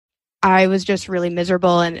I was just really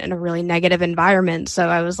miserable and in a really negative environment. So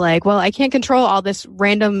I was like, well, I can't control all this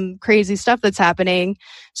random crazy stuff that's happening.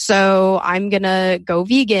 So I'm going to go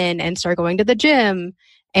vegan and start going to the gym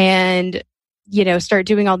and, start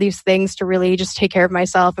doing all these things to really just take care of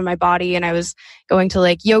myself and my body. And I was going to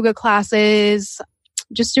like yoga classes,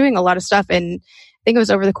 just doing a lot of stuff. And I think it was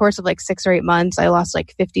over the course of like 6 or 8 months, I lost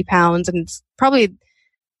like 50 pounds, and it's probably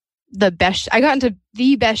I got into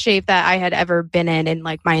the best shape that I had ever been in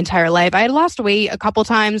like my entire life. I had lost weight a couple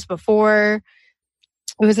times before.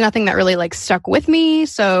 It was nothing that really like stuck with me.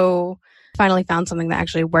 So finally found something that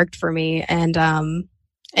actually worked for me. And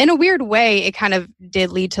in a weird way, it kind of did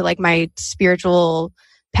lead to like my spiritual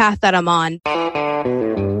path that I'm on.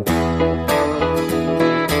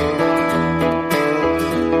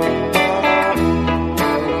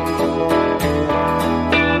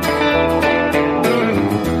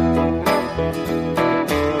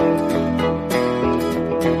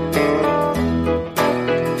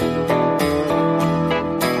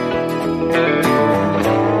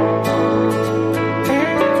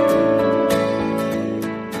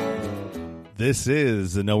 This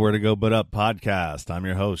is the Nowhere to Go But Up podcast. I'm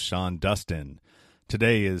your host, Sean Dustin.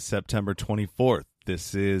 Today is September 24th.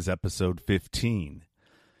 This is episode 15.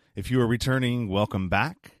 If you are returning, welcome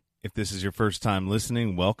back. If this is your first time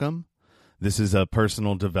listening, welcome. This is a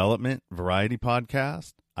personal development variety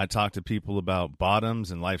podcast. I talk to people about bottoms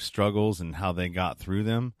and life struggles and how they got through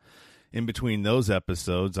them. In between those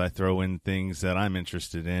episodes, I throw in things that I'm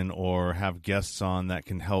interested in or have guests on that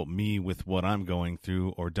can help me with what I'm going through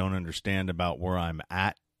or don't understand about where I'm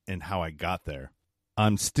at and how I got there.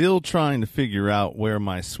 I'm still trying to figure out where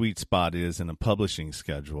my sweet spot is in a publishing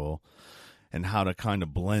schedule and how to kind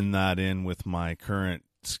of blend that in with my current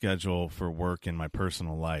schedule for work in my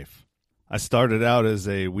personal life. I started out as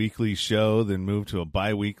a weekly show, then moved to a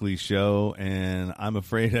bi-weekly show, and I'm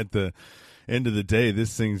afraid at the end of the day,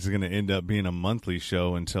 this thing's going to end up being a monthly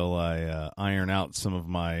show until I iron out some of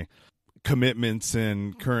my commitments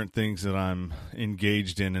and current things that I'm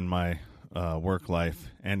engaged in my work life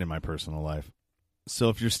and in my personal life. So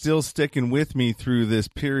if you're still sticking with me through this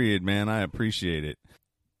period, man, I appreciate it.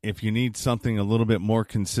 If you need something a little bit more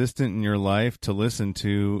consistent in your life to listen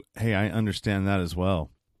to, hey, I understand that as well.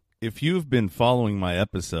 If you've been following my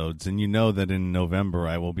episodes and you know that in November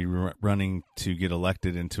I will be running to get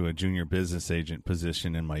elected into a junior business agent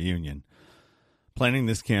position in my union. Planning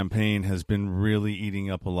this campaign has been really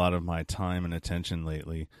eating up a lot of my time and attention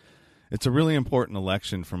lately. It's a really important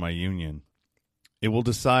election for my union. It will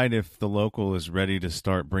decide if the local is ready to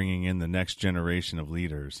start bringing in the next generation of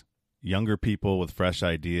leaders, younger people with fresh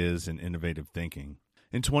ideas and innovative thinking.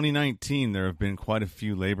 In 2019, there have been quite a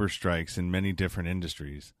few labor strikes in many different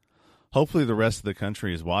industries. Hopefully the rest of the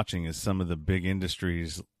country is watching as some of the big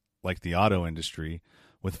industries like the auto industry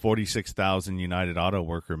with 46,000 United Auto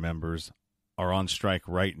Worker members are on strike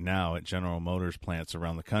right now at General Motors plants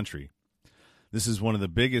around the country. This is one of the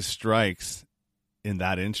biggest strikes in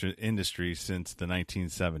that industry since the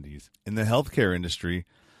 1970s. In the healthcare industry,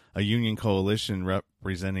 a union coalition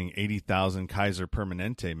representing 80,000 Kaiser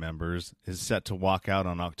Permanente members is set to walk out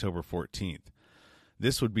on October 14th.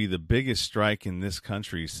 This would be the biggest strike in this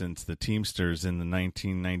country since the Teamsters in the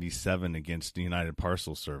 1997 against the United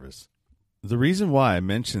Parcel Service. The reason why I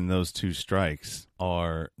mention those two strikes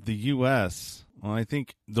are the U.S., well, I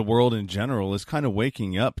think the world in general is kind of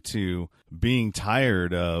waking up to being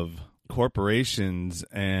tired of corporations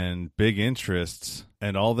and big interests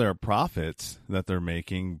and all their profits that they're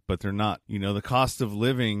making, but they're not, the cost of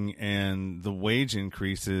living and the wage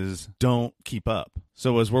increases don't keep up.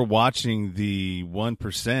 So as we're watching the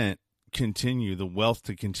 1% continue, the wealth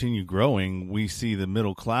to continue growing, we see the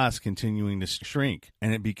middle class continuing to shrink,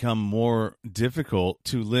 and it become more difficult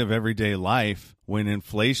to live everyday life when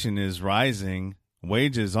inflation is rising,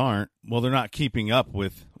 wages aren't. Well, they're not keeping up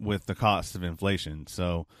with the cost of inflation.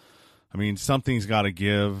 So something's got to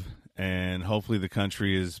give, and hopefully the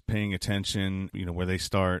country is paying attention, where they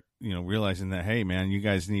start, realizing that, hey, man, you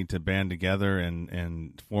guys need to band together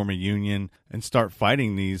and form a union and start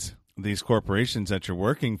fighting these corporations that you're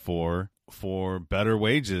working for better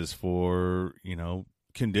wages, for,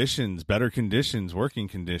 conditions, better conditions, working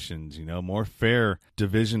conditions, more fair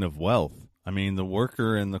division of wealth. The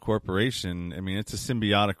worker and the corporation, it's a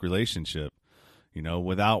symbiotic relationship.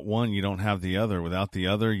 Without one, you don't have the other. Without the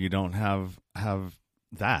other, you don't have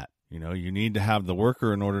that. You need to have the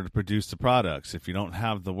worker in order to produce the products. If you don't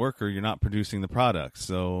have the worker, you're not producing the products.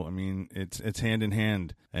 So, it's hand in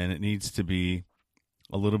hand, and it needs to be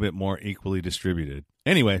a little bit more equally distributed.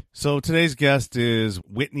 Anyway, so today's guest is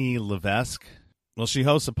Whitney Levesque. Well, she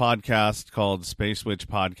hosts a podcast called Space Witch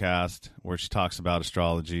Podcast, where she talks about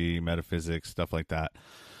astrology, metaphysics, stuff like that.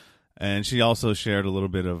 And she also shared a little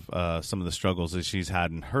bit of some of the struggles that she's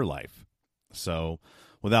had in her life. So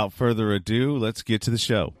without further ado, let's get to the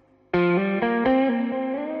show.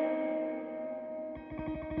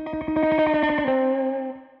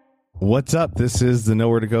 What's up? This is the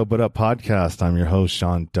Nowhere to Go But Up podcast. I'm your host,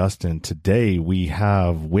 Sean Dustin. Today we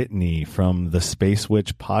have Whitney from the Space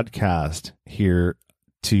Witch podcast here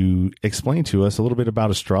to explain to us a little bit about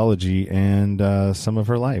astrology and some of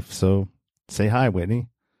her life. So say hi, Whitney.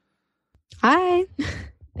 Hi.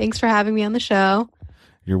 Thanks for having me on the show.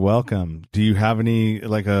 You're welcome. Do you have any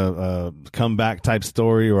like a comeback type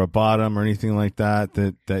story or a bottom or anything like that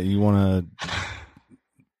you want to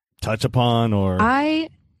touch upon? Or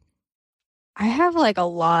I have like a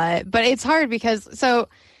lot, but it's hard because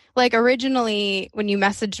like originally when you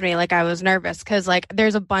messaged me, like I was nervous because like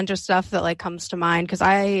there's a bunch of stuff that like comes to mind because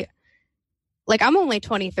I'm only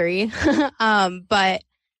 23, but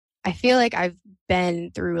I feel like I've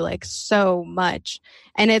been through like so much,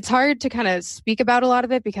 and it's hard to kind of speak about a lot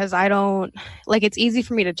of it because I don't like, it's easy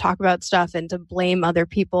for me to talk about stuff and to blame other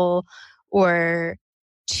people or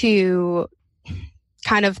to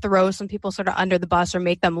kind of throw some people sort of under the bus or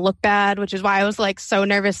make them look bad, which is why I was like so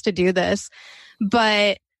nervous to do this.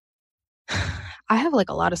 But I have like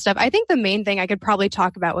a lot of stuff. I think the main thing I could probably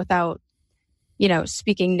talk about without,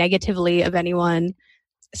 speaking negatively of anyone,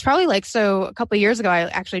 it's probably like, so a couple of years ago, I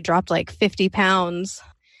actually dropped like 50 pounds,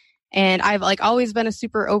 and I've like always been a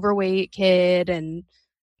super overweight kid. And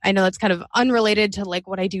I know that's kind of unrelated to like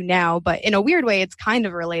what I do now, but in a weird way, it's kind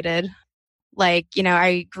of related. Like,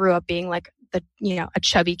 I grew up being like a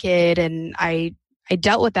chubby kid, and I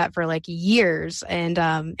dealt with that for like years. And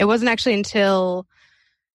it wasn't actually until,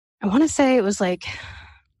 I want to say it was like,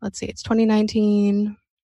 let's see, it's 2019,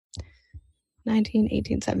 19,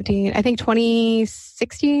 18, 17, I think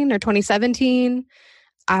 2016 or 2017,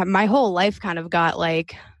 my whole life kind of got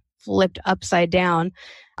like flipped upside down.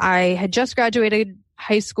 I had just graduated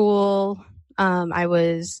high school. I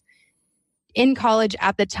was in college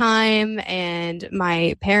at the time, and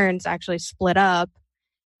my parents actually split up,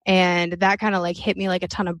 and that kind of like hit me like a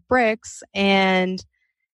ton of bricks. And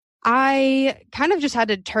I kind of just had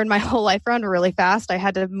to turn my whole life around really fast. I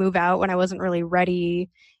had to move out when I wasn't really ready,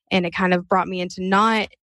 and it kind of brought me into not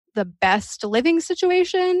the best living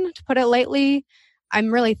situation, to put it lightly.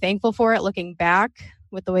 I'm really thankful for it looking back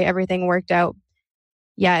with the way everything worked out.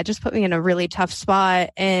 Yeah, it just put me in a really tough spot.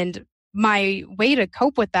 And my way to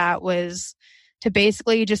cope with that was to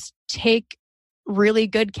basically just take really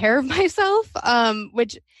good care of myself,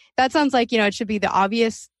 which that sounds like, it should be the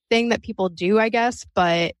obvious thing that people do, I guess.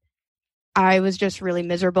 But I was just really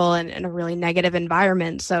miserable and in a really negative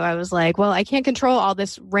environment. So I was like, well, I can't control all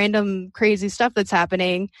this random crazy stuff that's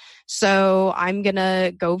happening. So I'm going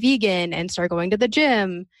to go vegan and start going to the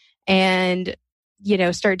gym and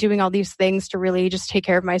start doing all these things to really just take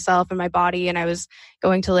care of myself and my body. And I was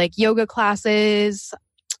going to like yoga classes,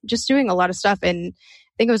 just doing a lot of stuff. And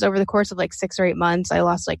I think it was over the course of like 6 or 8 months, I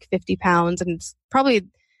lost like 50 pounds. And it's probably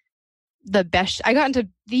I got into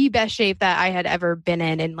the best shape that I had ever been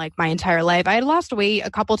in like my entire life. I had lost weight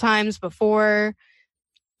a couple times before.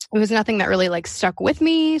 It was nothing that really like stuck with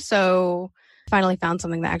me. So I finally found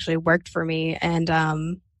something that actually worked for me. And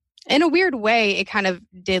in a weird way, it kind of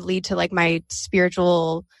did lead to like my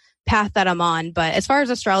spiritual path that I'm on. But as far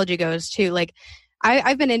as astrology goes too, like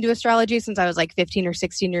I've been into astrology since I was like 15 or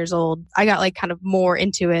 16 years old. I got like kind of more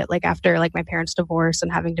into it like after like my parents' divorce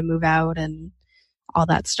and having to move out and all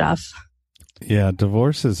that stuff. Yeah,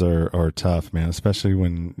 divorces are tough, man, especially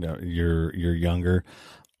when you're younger.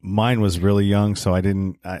 Mine was really young, so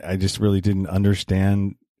I just really didn't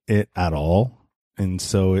understand it at all. And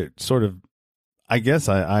so it sort of, I guess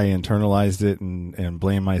I internalized it and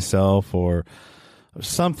blamed myself or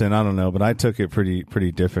something, I don't know, but I took it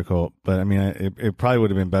pretty difficult. But I mean, it probably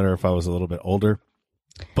would have been better if I was a little bit older.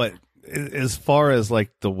 But as far as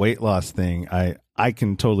like the weight loss thing, I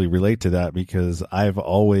can totally relate to that because I've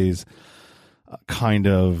always kind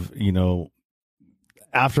of,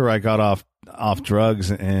 after I got off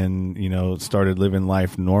drugs and, started living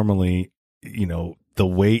life normally, the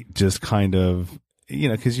weight just kind of,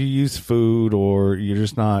 because you use food or you're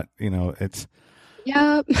just not, it's,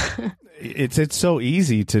 Yep. it's so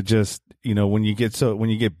easy to just, when you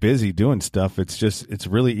get busy doing stuff, it's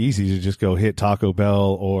really easy to just go hit Taco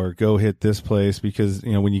Bell or go hit this place because,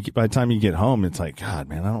 by the time you get home, it's like, God,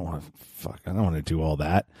 man, I don't want to do all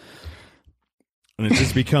that. And it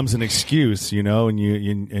just becomes an excuse, and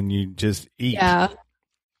you just eat. Yeah.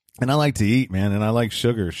 And I like to eat, man, and I like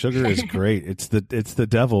sugar. Sugar is great. It's the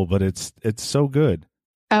devil, but it's so good.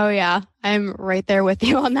 Oh yeah, I'm right there with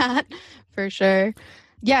you on that for sure.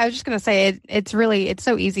 Yeah, I was just gonna say it's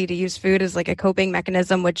so easy to use food as like a coping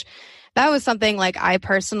mechanism, which that was something like I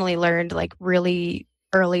personally learned like really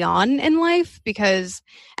early on in life because,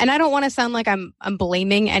 and I don't want to sound like I'm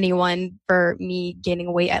blaming anyone for me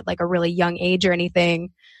gaining weight at like a really young age or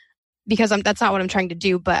anything, because that's not what I'm trying to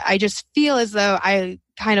do. But I just feel as though I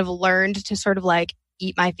kind of learned to sort of like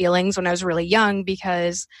eat my feelings when I was really young,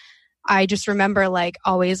 because I just remember like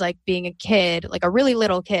always like being a kid, like a really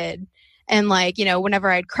little kid. And like, you know, whenever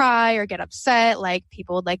I'd cry or get upset, like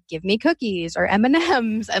people would like give me cookies or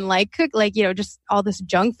M&Ms and like cook, like, you know, just all this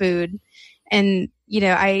junk food. And, you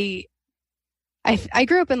know, I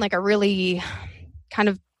grew up in like a really kind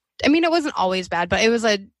of, I mean, it wasn't always bad, but it was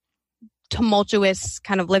a tumultuous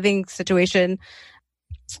kind of living situation.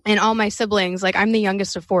 And all my siblings, like I'm the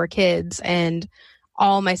youngest of 4 kids, and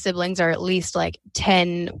all my siblings are at least like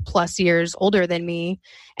 10 plus years older than me.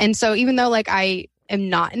 And so even though like I am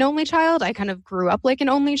not an only child, I kind of grew up like an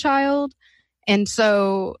only child. And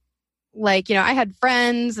so like, you know, I had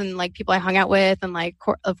friends and like people I hung out with, and like,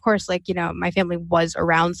 of course, like, you know, my family was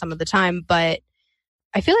around some of the time, but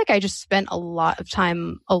I feel like I just spent a lot of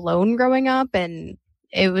time alone growing up, and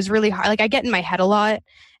it was really hard. Like I get in my head a lot.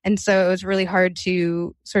 And so it was really hard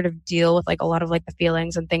to sort of deal with like a lot of like the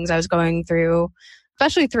feelings and things I was going through,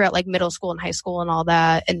 especially throughout like middle school and high school and all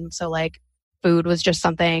that. And so like food was just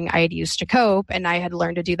something I had used to cope, and I had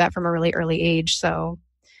learned to do that from a really early age. So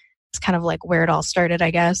it's kind of like where it all started,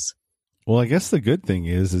 I guess. Well, I guess the good thing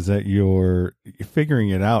is that you're figuring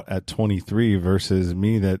it out at 23 versus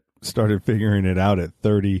me that started figuring it out at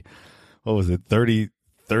 30. What was it?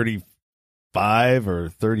 35 or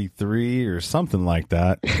 33 or something like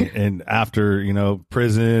that. And after, you know,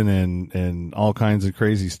 prison and all kinds of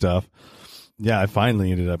crazy stuff. Yeah, I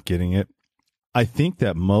finally ended up getting it. I think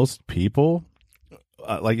that most people,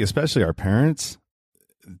 like especially our parents,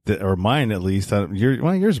 or mine at least,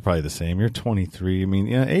 yours are probably the same. You're 23. I mean,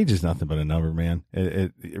 yeah, age is nothing but a number, man.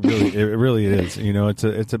 It really is. You know,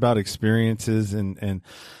 it's about experiences, and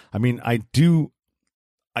I mean, I do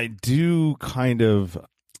kind of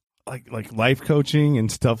like life coaching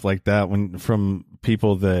and stuff like that when from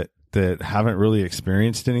people that haven't really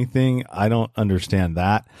experienced anything. I don't understand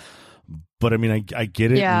that. But I mean, I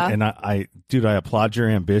get it. Yeah. And I applaud your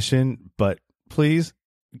ambition, but please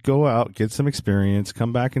go out, get some experience,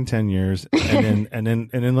 come back in 10 years, and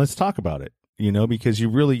then let's talk about it, you know, because you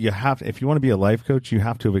have to, if you want to be a life coach, you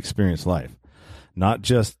have to have experienced life, not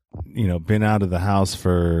just, you know, been out of the house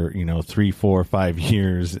for, you know, 3, 4, 5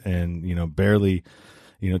 years and, you know, barely,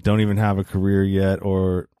 you know, don't even have a career yet,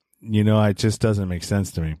 or, you know, it just doesn't make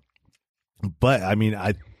sense to me. But I mean,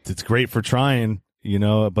 it's great for trying, you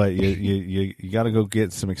know, but you got to go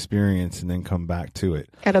get some experience and then come back to it.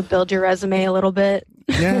 Got to build your resume a little bit.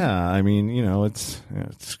 Yeah, I mean, you know, it's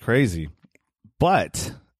crazy.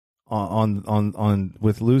 But on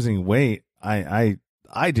with losing weight, I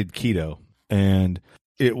did keto, and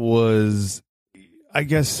it was, I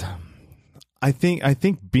guess, I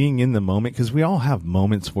think being in the moment, because we all have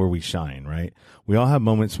moments where we shine, right? We all have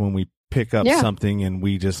moments when we pick up something and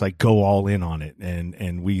we just like go all in on it,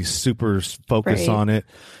 and we super focus on it,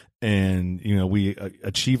 and, you know, we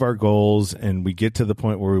achieve our goals and we get to the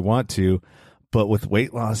point where we want to. But with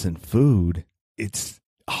weight loss and food, it's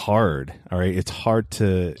hard. All right. It's hard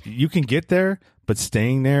you can get there, but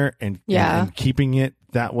staying there and keeping it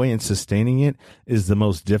that way and sustaining it is the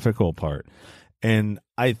most difficult part. And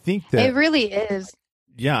I think that it really is.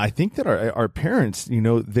 Yeah. I think that our parents, you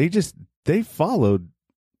know, they followed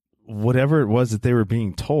whatever it was that they were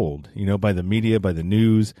being told, you know, by the media, by the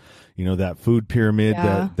news, you know, that food pyramid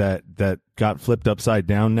that got flipped upside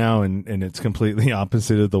down now, and it's completely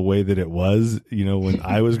opposite of the way that it was, you know, when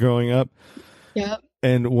I was growing up. Yeah.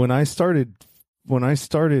 And when I started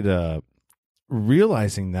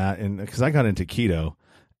realizing that, and because I got into keto,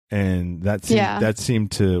 and that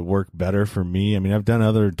seemed to work better for me. I mean, I've done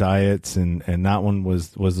other diets, and that one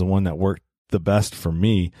was the one that worked the best for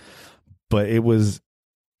me, but it was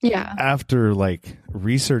after like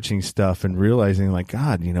researching stuff and realizing like,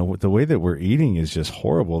 God, you know, the way that we're eating is just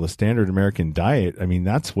horrible. The standard American diet, I mean,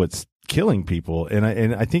 that's what's killing people. And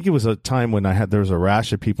I think it was a time when there was a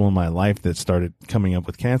rash of people in my life that started coming up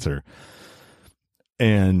with cancer,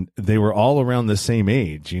 and they were all around the same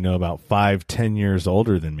age, you know, about 5-10 years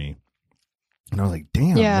older than me. And I was like,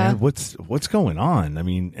 damn, man, what's going on? I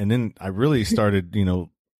mean, and then I really started, you know,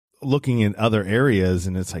 looking in other areas,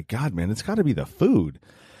 and it's like, God, man, it's got to be the food.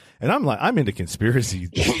 And I'm into conspiracy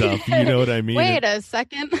stuff. You know what I mean? Wait a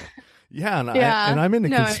second. Yeah, and Yeah. I'm into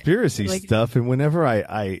No, conspiracy like- stuff, and whenever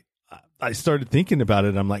I started thinking about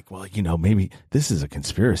it, I'm like, well, maybe this is a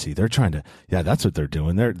conspiracy. They're trying to, that's what they're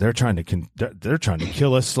doing. They're trying to they're trying to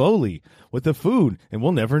kill us slowly with the food, and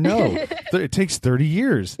we'll never know. It takes 30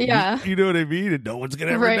 years. Yeah. You know what I mean? And no one's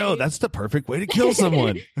gonna ever Right. know. That's the perfect way to kill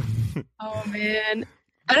someone. Oh man,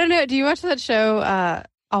 I don't know. Do you watch that show,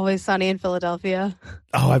 Always Sunny in Philadelphia?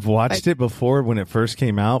 Oh, I've watched it before when it first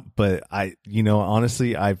came out, but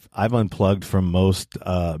honestly, I've unplugged from most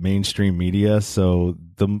mainstream media. So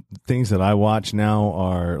the things that I watch now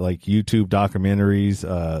are like YouTube documentaries,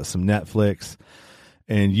 some Netflix,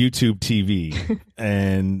 and YouTube TV.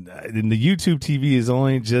 and the YouTube TV is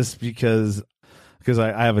only just because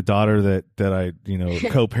I have a daughter that I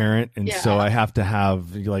co-parent, and so I have to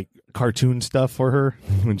have like cartoon stuff for her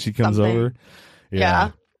when she comes over.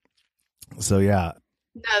 Yeah. So yeah.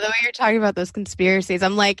 No, the way you're talking about those conspiracies,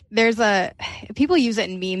 I'm like, people use it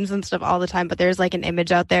in memes and stuff all the time, but there's like an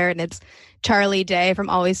image out there, and it's Charlie Day from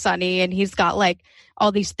Always Sunny, and he's got like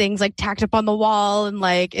all these things like tacked up on the wall, and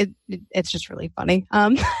like it's just really funny.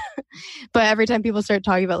 But every time people start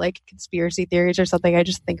talking about like conspiracy theories or something, I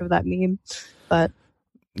just think of that meme. But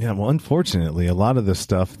yeah, well, unfortunately, a lot of the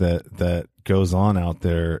stuff that goes on out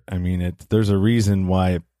there, I mean, there's a reason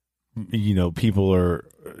why people are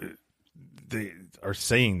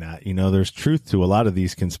saying that. There's truth to a lot of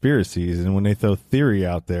these conspiracies, and when they throw theory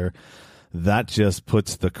out there, that just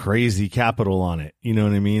puts the crazy capital on it. You know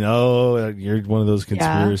what I mean? Oh, you're one of those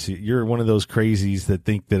you're one of those crazies that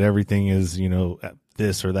think that everything is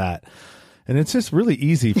this or that, and it's just really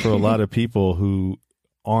easy for a lot of people who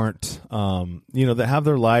aren't that have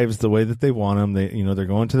their lives the way that they want them. They're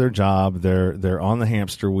going to their job, they're on the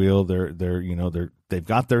hamster wheel, they've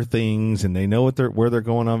got their things, and they know where they're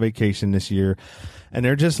going on vacation this year, and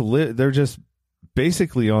they're just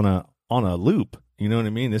basically on a loop. You know what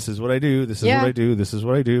I mean? This is what I do, this is what I do, this is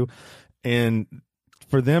what I do. And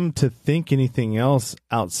for them to think anything else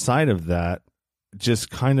outside of that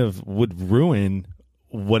just kind of would ruin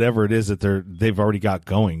whatever it is that they've already got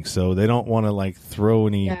going. So they don't want to like throw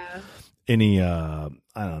any I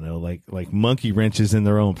don't know, like monkey wrenches in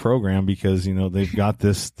their own program, because they've got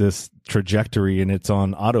this trajectory and it's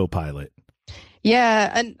on autopilot.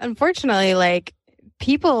 Yeah, and unfortunately, like,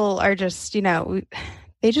 people are just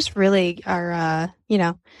they just really are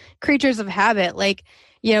creatures of habit. Like,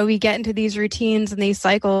 we get into these routines and these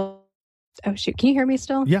cycles. Oh shoot, can you hear me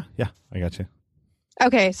still? Yeah, I got you.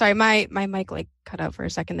 Okay, sorry, my mic like cut out for a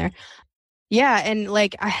second there. Yeah, and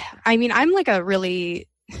like I mean, I'm like a really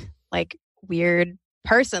like weird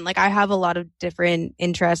person. Like, I have a lot of different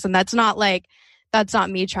interests, and that's not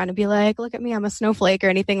me trying to be like, look at me, I'm a snowflake or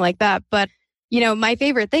anything like that. But my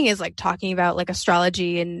favorite thing is like talking about like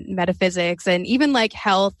astrology and metaphysics, and even like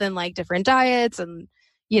health and like different diets and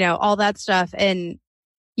all that stuff. And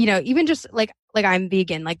even just like I'm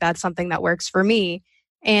vegan, like that's something that works for me.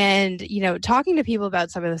 And, talking to people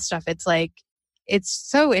about some of this stuff, it's like, it's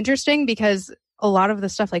so interesting because a lot of the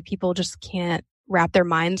stuff, like, people just can't wrap their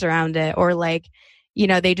minds around it, or like,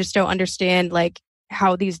 they just don't understand like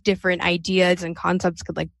how these different ideas and concepts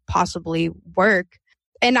could like possibly work.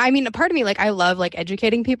 And I mean, a part of me, like, I love like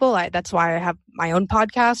educating people. That's why I have my own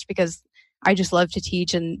podcast, because I just love to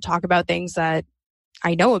teach and talk about things that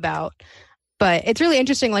I know about. But it's really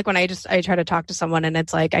interesting, like when I try to talk to someone, and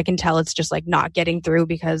it's like I can tell it's just like not getting through,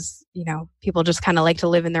 because people just kind of like to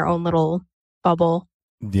live in their own little bubble.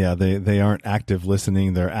 Yeah, they aren't active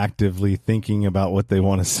listening. They're actively thinking about what they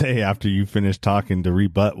want to say after you finish talking to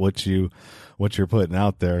rebut what you're putting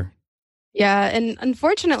out there. Yeah, and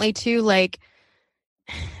unfortunately too, like,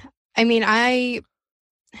 I mean, I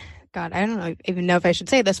don't even know if I should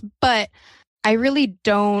say this, but I really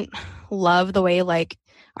don't love the way like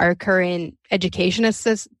our current education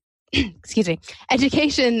system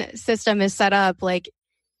is set up, like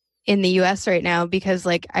in the US right now, because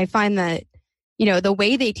like I find that the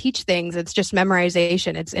way they teach things, it's just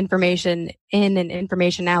memorization, it's information in and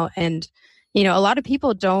information out, and a lot of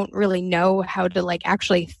people don't really know how to like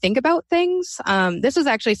actually think about things. This is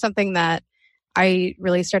actually something that I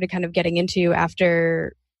really started kind of getting into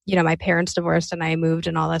after my parents divorced and I moved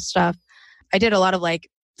and all that stuff. I did a lot of like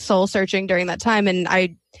soul searching during that time, and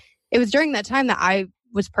it was during that time that I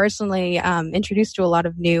was personally introduced to a lot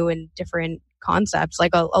of new and different concepts.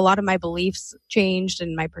 Like a lot of my beliefs changed,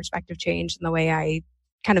 and my perspective changed, and the way I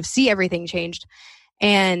kind of see everything changed.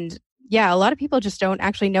 And yeah, a lot of people just don't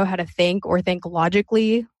actually know how to think or think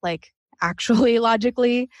logically, like actually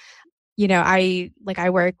logically. I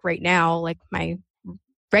work right now, like my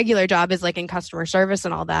regular job is like in customer service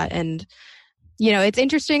and all that. And, it's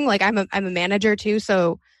interesting. Like I'm a manager too.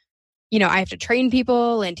 So I have to train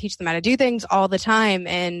people and teach them how to do things all the time.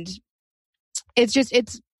 And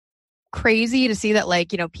it's crazy to see that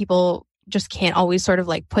like, people just can't always sort of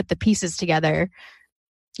like put the pieces together.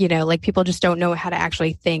 Like people just don't know how to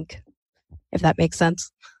actually think, if that makes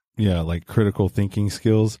sense. Yeah, like critical thinking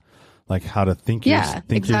skills, like how to think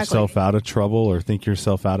exactly. yourself out of trouble or think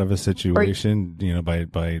yourself out of a situation,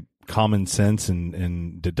 by common sense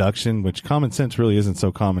and deduction, which common sense really isn't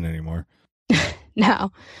so common anymore.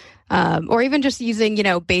 No. Or even just using,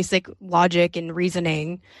 basic logic and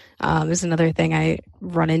reasoning is another thing I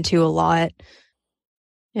run into a lot.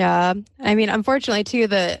 Yeah. I mean, unfortunately, too,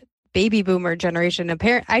 the baby boomer generation,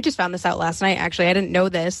 I just found this out last night, actually. I didn't know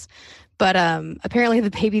this, but apparently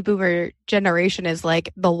the baby boomer generation is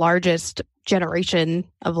like the largest generation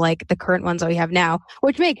of like the current ones that we have now,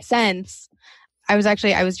 which makes sense. I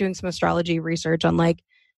was doing some astrology research on like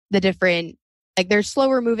the different, like there's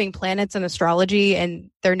slower moving planets in astrology and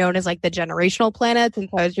they're known as like the generational planets. And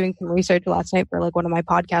so I was doing some research last night for like one of my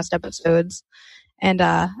podcast episodes. And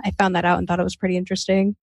I found that out and thought it was pretty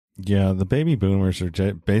interesting. Yeah, the baby boomers are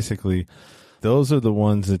basically, those are the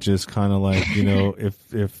ones that just kind of like,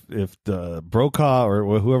 if the Brokaw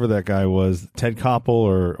or whoever that guy was, Ted Koppel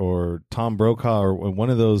or Tom Brokaw or one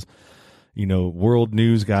of those, world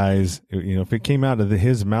news guys, if it came out of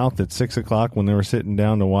his mouth at 6:00 when they were sitting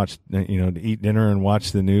down to watch, to eat dinner and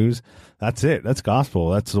watch the news, that's it. That's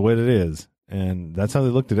gospel. That's the way it is. And that's how they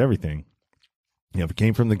looked at everything. If it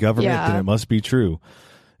came from the government, then it must be true.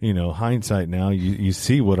 Hindsight now, you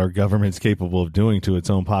see what our government's capable of doing to its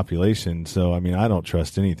own population. So, I mean, I don't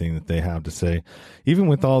trust anything that they have to say, even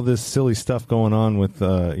with all this silly stuff going on with,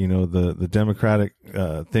 the Democratic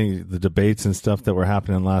thing, the debates and stuff that were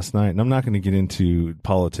happening last night. And I'm not going to get into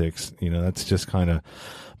politics. That's just kind of,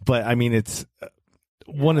 but I mean, it's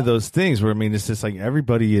one of those things where, I mean, it's just like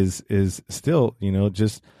everybody is still,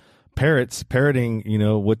 just parroting,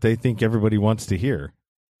 what they think everybody wants to hear.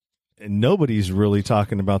 And nobody's really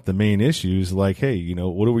talking about the main issues like, hey,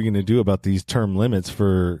 what are we going to do about these term limits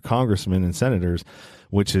for congressmen and senators,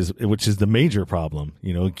 which is the major problem,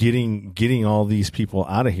 getting all these people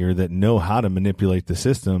out of here that know how to manipulate the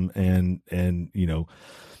system and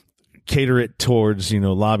cater it towards,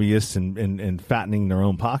 lobbyists and fattening their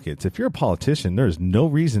own pockets. If you're a politician, there's no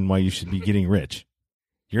reason why you should be getting rich.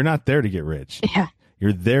 You're not there to get rich. Yeah.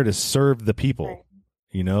 You're there to serve the people. Right.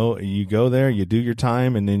 You go there, you do your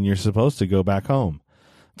time, and then you're supposed to go back home.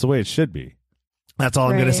 That's the way it should be. That's all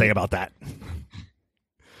I'm going to say about that.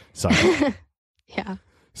 Sorry. Yeah.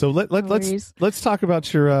 So let's talk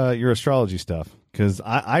about your astrology stuff, because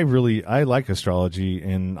I like astrology,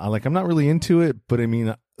 and I'm not really into it, but I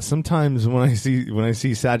mean, sometimes when I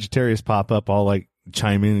see Sagittarius pop up, I'll like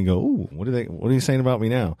chime in and go, "Ooh, what are you saying about me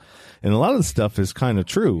now?" And a lot of the stuff is kind of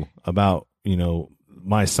true about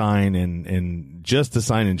my sign and just the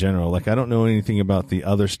sign in general. Like, I don't know anything about the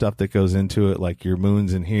other stuff that goes into it, like your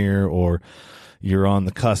moon's in here or you're on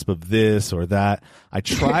the cusp of this or that. I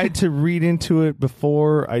tried to read into it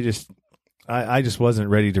before. I just wasn't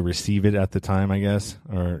ready to receive it at the time, I guess,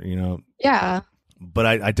 or, Yeah. But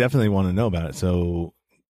I definitely want to know about it. So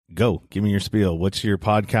go, give me your spiel. What's your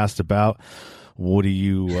podcast about? What do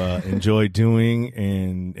you enjoy doing,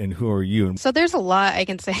 and who are you? So there's a lot I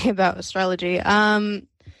can say about astrology.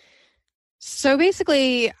 So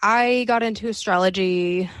basically, I got into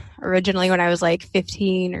astrology originally when I was like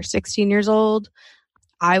 15 or 16 years old.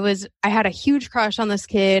 I had a huge crush on this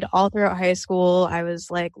kid all throughout high school. I was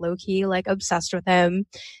like low-key like obsessed with him.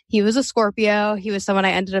 He was a Scorpio. He was someone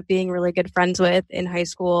I ended up being really good friends with in high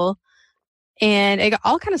school. And it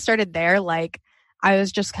all kind of started there. Like, I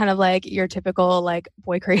was just kind of like your typical like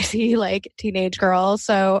boy crazy like teenage girl.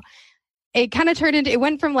 So it kind of it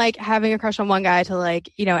went from like having a crush on one guy to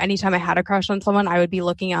like, anytime I had a crush on someone, I would be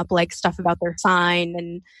looking up like stuff about their sign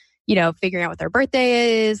and, figuring out what their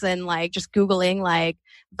birthday is and like just Googling like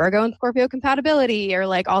Virgo and Scorpio compatibility or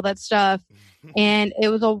like all that stuff. And it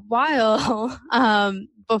was a while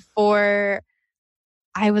before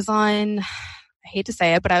I was I hate to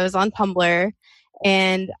say it, but I was on Tumblr.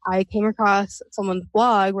 And I came across someone's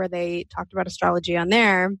blog where they talked about astrology on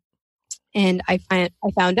there. And I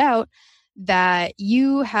found out that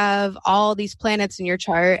you have all these planets in your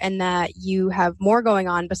chart and that you have more going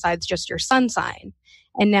on besides just your sun sign.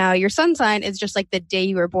 And now your sun sign is just like the day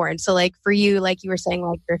you were born. So like for you, like you were saying,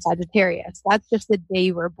 like you're Sagittarius, that's just the day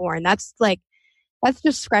you were born. That's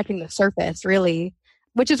just scratching the surface, really.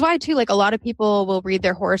 Which is why, too, like a lot of people will read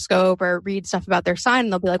their horoscope or read stuff about their sign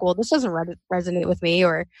and they'll be like, well, this doesn't resonate with me.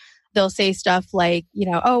 Or they'll say stuff like,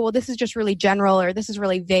 oh, well, this is just really general or this is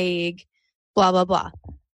really vague, blah, blah, blah.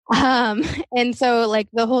 Um, and so like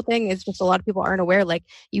the whole thing is just a lot of people aren't aware, like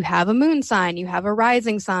you have a moon sign, you have a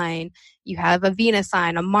rising sign, you have a Venus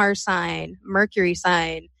sign, a Mars sign, Mercury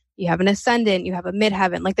sign, you have an ascendant, you have a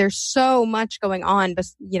midheaven. Like there's so much going on, but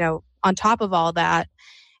on top of all that.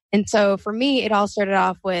 And so for me, it all started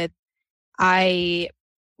off with I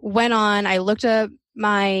I looked up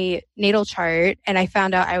my natal chart and I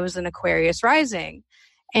found out I was an Aquarius rising.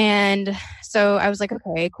 And so I was like,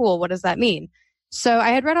 okay, cool. What does that mean? So I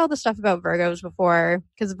had read all the stuff about Virgos before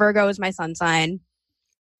because Virgo is my sun sign.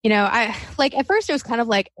 I like at first it was kind of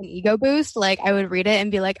like an ego boost. Like I would read it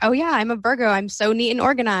and be like, oh yeah, I'm a Virgo. I'm so neat and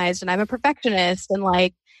organized and I'm a perfectionist. And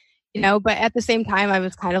like, but at the same time, I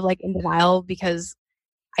was kind of like in denial because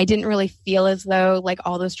I didn't really feel as though like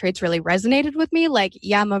all those traits really resonated with me. Like,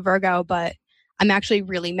 yeah, I'm a Virgo, but I'm actually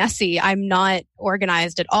really messy. I'm not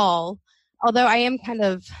organized at all. Although I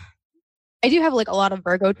do have like a lot of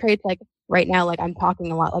Virgo traits. Like right now, like I'm talking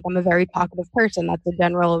a lot. Like I'm a very talkative person. That's a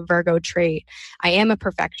general Virgo trait. I am a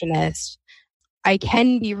perfectionist. I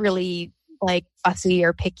can be really like fussy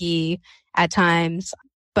or picky at times.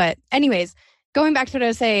 But anyways, going back to what I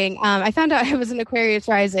was saying, I found out I was an Aquarius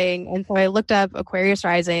rising. And so I looked up Aquarius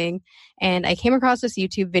rising and I came across this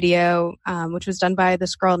YouTube video, which was done by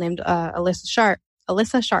this girl named Alyssa Sharp.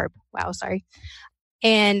 Alyssa Sharp. Wow, sorry.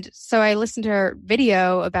 And so I listened to her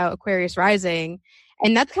video about Aquarius rising.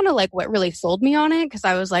 And that's kind of like what really sold me on it because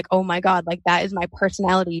I was like, oh my God, like that is my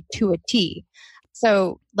personality to a T.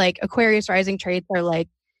 So like Aquarius rising traits are like,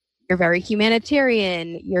 you're very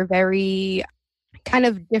humanitarian, you're very kind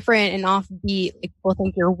of different and offbeat. Like people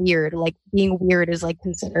think you're weird. Like being weird is like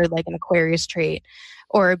considered like an Aquarius trait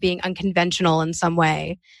or being unconventional in some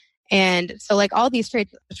way. And so like all these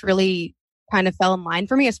traits just really kind of fell in line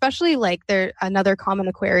for me, especially like another common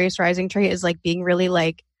Aquarius rising trait is like being really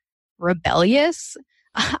like rebellious.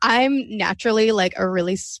 I'm naturally like a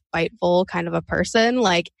really spiteful kind of a person.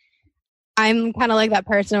 Like I'm kind of like that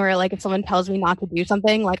person where like if someone tells me not to do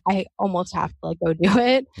something, like I almost have to like go do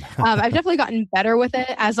it. I've definitely gotten better with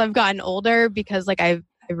it as I've gotten older because like I've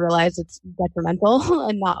realized it's detrimental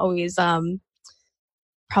and not always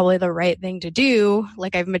probably the right thing to do.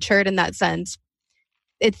 Like I've matured in that sense.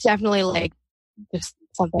 It's definitely like just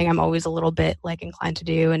something I'm always a little bit like inclined to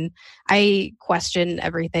do. And I question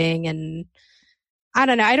everything. And I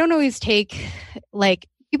don't know. I don't always take like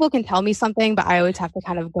people can tell me something, but I always have to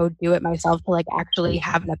kind of go do it myself to like actually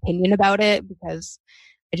have an opinion about it because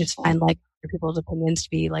I just find like other people's opinions to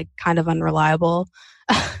be like kind of unreliable.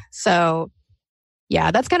 So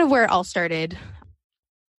yeah, that's kind of where it all started.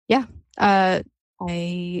 Yeah.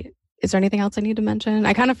 Is there anything else I need to mention?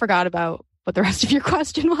 I kind of forgot about what the rest of your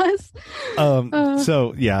question was.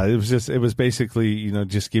 So yeah, it was basically,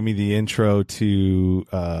 just give me the intro to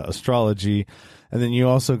astrology. And then you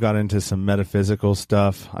also got into some metaphysical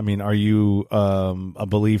stuff. I mean, are you a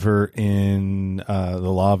believer in the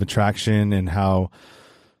law of attraction and how,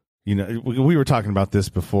 we were talking about this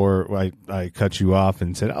before I cut you off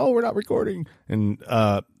and said, oh, we're not recording. And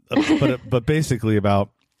but basically about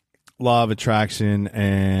law of attraction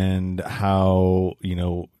and how,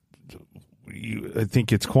 I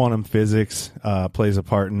think it's quantum physics plays a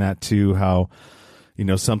part in that too, how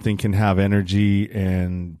something can have energy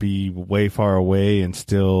and be way far away and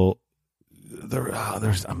still I'm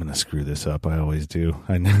going to screw this up. I always do.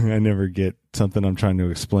 I never get something I'm trying to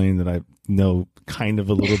explain that I know kind of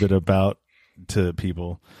a little bit about to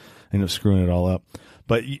people. I end up screwing it all up.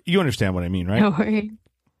 But you understand what I mean, right? No worry.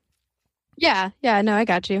 Yeah. No, I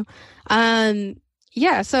got you. So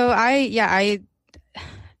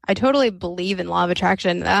I totally believe in law of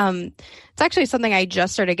attraction. It's actually something I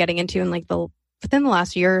just started getting into in like within the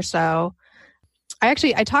last year or so. I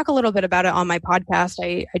talk a little bit about it on my podcast.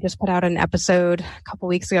 I just put out an episode a couple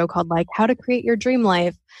weeks ago called like How to Create Your Dream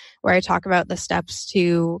Life, where I talk about the steps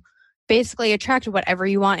to basically attract whatever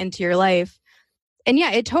you want into your life. And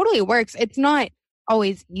yeah, it totally works. It's not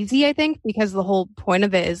always easy, I think, because the whole point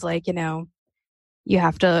of it is like, you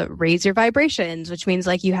have to raise your vibrations, which means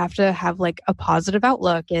like you have to have like a positive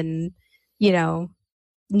outlook and,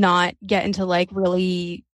 not get into like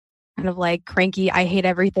really kind of like cranky, I hate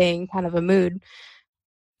everything kind of a mood.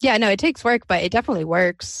 Yeah, no, it takes work, but it definitely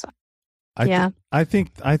works. I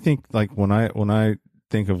think like when I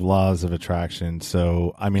think of laws of attraction,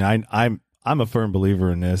 so I mean I'm a firm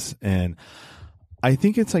believer in this, and I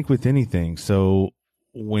think it's like with anything. So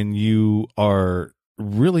when you are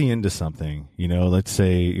really into something, let's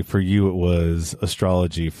say for you it was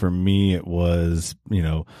astrology, for me it was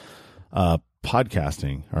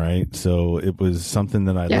podcasting. All right. So it was something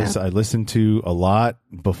that I listened to a lot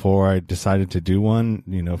before I decided to do one,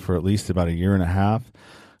 for at least about a year and a half,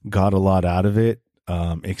 got a lot out of it.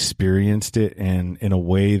 experienced it, and in a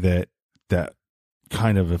way that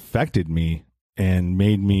kind of affected me and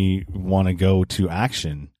made me want to go to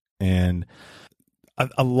action. And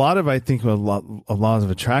a lot of, I think a lot of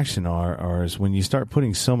attraction is when you start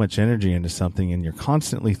putting so much energy into something and you're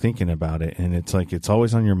constantly thinking about it, and it's like it's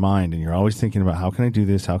always on your mind, and you're always thinking about, how can I do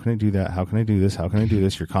this, how can I do that, how can I do this, how can I do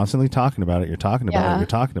this. You're constantly talking about it, you're talking about it, you're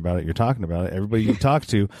talking about it, you're talking about it. Everybody you talk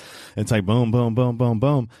to, it's like boom, boom, boom, boom,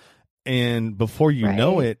 boom, and before you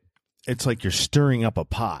know it, it's like you're stirring up a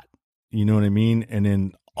pot. You know what I mean? And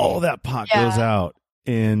then all that pot goes out.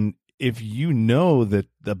 And if you know that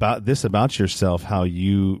about yourself,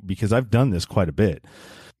 because I've done this quite a bit,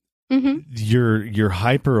 you're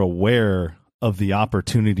hyper aware of the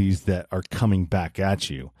opportunities that are coming back at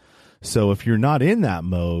you. So if you're not in that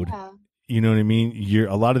mode, you know what I mean?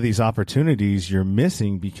 A lot of these opportunities you're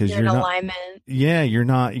missing because you're in not, alignment. Yeah, you're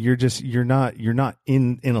not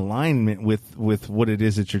in alignment with what it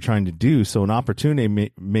is that you're trying to do. So an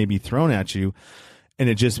opportunity may be thrown at you, and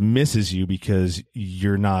it just misses you because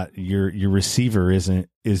your receiver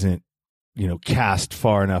isn't cast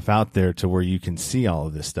far enough out there to where you can see all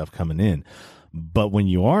of this stuff coming in. But when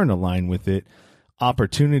you are in line with it,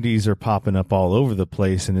 opportunities are popping up all over the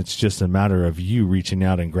place, and it's just a matter of you reaching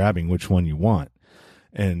out and grabbing which one you want.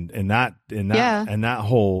 And that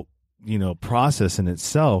whole process in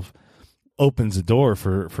itself opens the door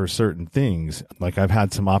for certain things. Like I've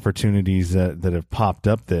had some opportunities that have popped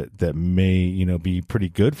up that may, be pretty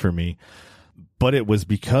good for me, but it was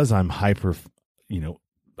because I'm hyper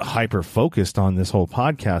focused on this whole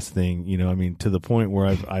podcast thing, to the point where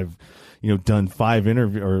I've done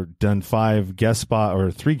 5 guest spot or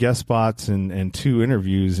 3 guest spots and 2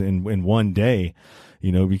 interviews in one day,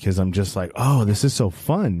 because I'm just like, oh, this is so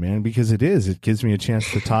fun, man, because it gives me a chance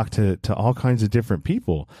to talk to all kinds of different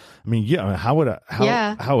people. I mean,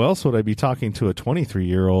 how else would I be talking to a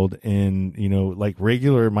 23-year-old in,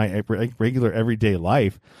 regular everyday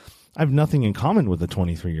life? I have nothing in common with a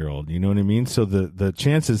 23-year-old. You know what I mean? So the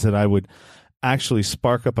chances that I would actually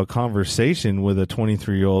spark up a conversation with a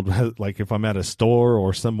 23-year-old, like if I'm at a store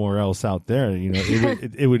or somewhere else out there,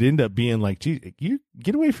 it would end up being like, gee, you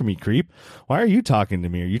get away from me, creep. Why are you talking to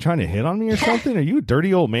me? Are you trying to hit on me or something? Are you a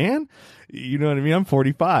dirty old man? You know what I mean? I'm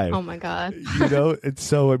 45. Oh my God. It's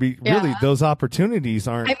so, I mean, really those opportunities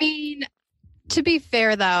aren't. I mean, to be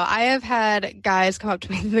fair though, I have had guys come up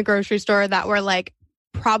to me in the grocery store that were like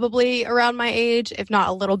probably around my age, if not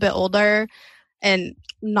a little bit older. And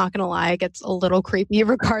I'm not gonna lie, it gets a little creepy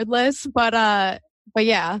regardless. But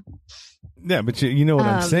yeah. Yeah, but you know what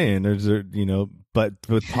I'm saying. But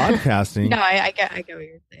with podcasting, no, I get what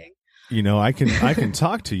you're saying. I can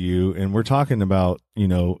talk to you, and we're talking about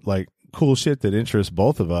like cool shit that interests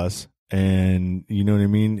both of us, and you know what I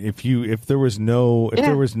mean. If there was no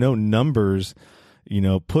numbers,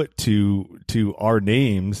 put to our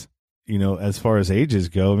names, as far as ages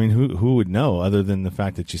go, I mean, who would know other than the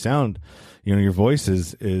fact that you sound, your voice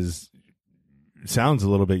sounds a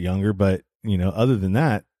little bit younger, but other than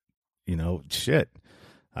that, shit.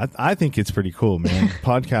 I think it's pretty cool, man.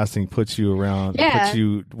 Podcasting puts you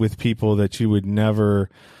with people that you would never,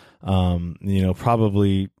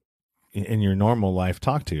 probably in your normal life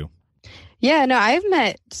talk to. Yeah, no, I've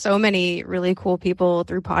met so many really cool people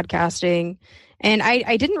through podcasting, and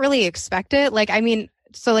I didn't really expect it. Like, I mean,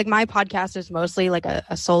 so like my podcast is mostly like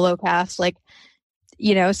a solo cast, like,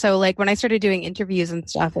 so like when I started doing interviews and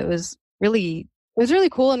stuff, it was really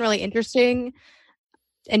cool and really interesting.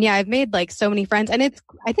 And yeah, I've made like so many friends, and it's,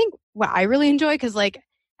 I think what I really enjoy, cause like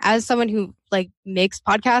as someone who like makes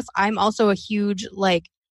podcasts, I'm also a huge like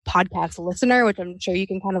podcast listener, which I'm sure you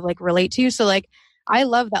can kind of like relate to. So like, I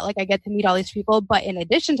love that, like I get to meet all these people, but in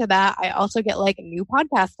addition to that, I also get like new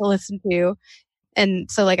podcasts to listen to.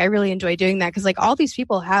 And so like, I really enjoy doing that because like all these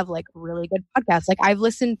people have like really good podcasts. Like I've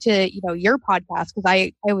listened to, your podcast because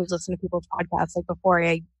I always listen to people's podcasts like before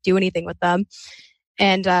I do anything with them.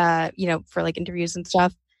 And, for like interviews and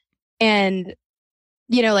stuff. And,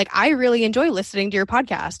 like I really enjoy listening to your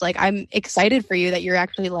podcast. Like I'm excited for you that you're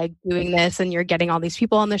actually like doing this and you're getting all these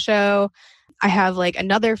people on the show. I have like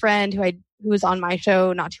another friend who was on my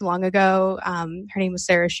show not too long ago. Her name was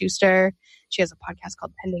Sarah Schuster. She has a podcast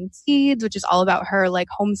called Pending Seeds, which is all about her like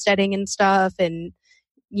homesteading and stuff and,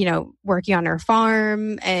 working on her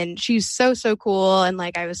farm. And she's so, so cool. And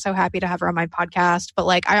like, I was so happy to have her on my podcast, but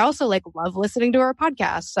like, I also like love listening to her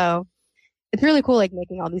podcast. So it's really cool, like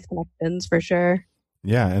making all these connections for sure.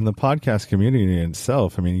 Yeah. And the podcast community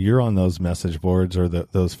itself, I mean, you're on those message boards or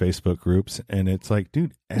those Facebook groups, and it's like,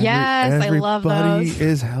 dude, I love those. Everybody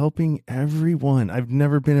is helping everyone. I've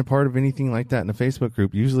never been a part of anything like that in a Facebook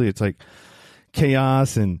group. Usually it's like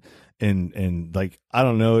chaos and and like, I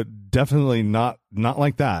don't know, definitely not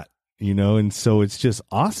like that, you know? And so it's just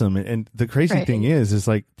awesome. And the crazy thing is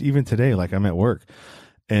like, even today, like I'm at work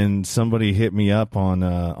and somebody hit me up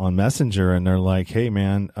on Messenger and they're like, "Hey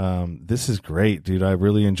man, this is great, dude. I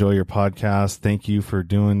really enjoy your podcast. Thank you for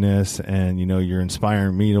doing this. And, you know, you're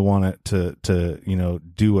inspiring me to want to, you know,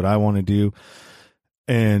 do what I want to do."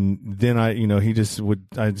 And then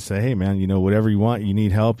I'd say, "Hey man, you know, whatever you want, you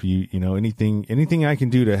need help, you know, anything I can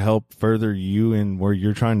do to help further you and where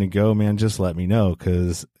you're trying to go, man, just let me know."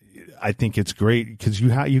 'Cause I think it's great, 'cause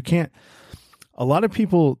you can't, a lot of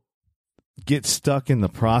people get stuck in the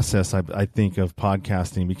process, I think, of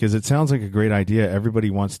podcasting, because it sounds like a great idea. Everybody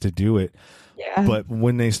wants to do it. Yeah. But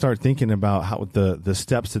when they start thinking about how the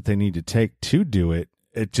steps that they need to take to do it,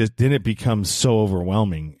 it becomes so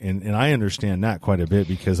overwhelming. And I understand that quite a bit,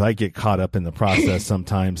 because I get caught up in the process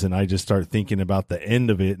sometimes and I just start thinking about the end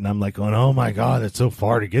of it and I'm like going, "Oh my God, it's so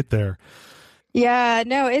far to get there." Yeah,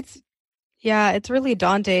 no, it's really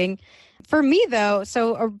daunting. For me though,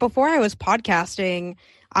 so before I was podcasting,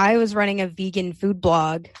 I was running a vegan food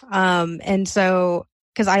blog. And so,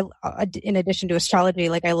 because in addition to astrology,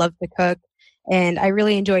 like I love to cook, and I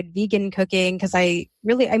really enjoyed vegan cooking because I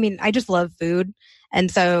just love food. And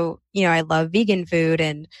so, you know, I love vegan food,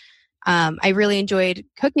 and I really enjoyed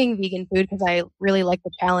cooking vegan food because I really like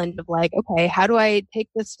the challenge of like, okay, how do I take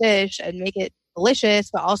this dish and make it delicious,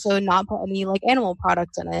 but also not put any like animal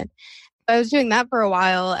products in it? So I was doing that for a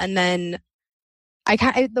while, and then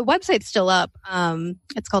the website's still up.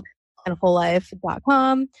 It's called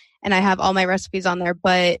fulllife.com, and I have all my recipes on there,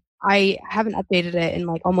 but I haven't updated it in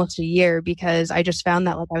like almost a year because I just found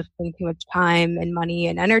that like I was putting too much time and money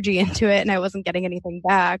and energy into it and I wasn't getting anything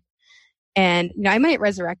back. And, you know, I might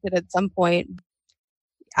resurrect it at some point.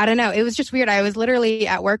 I don't know. It was just weird. I was literally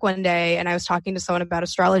at work one day and I was talking to someone about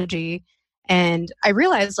astrology, and I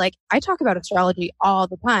realized like I talk about astrology all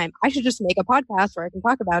the time. I should just make a podcast where I can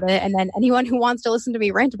talk about it. And then anyone who wants to listen to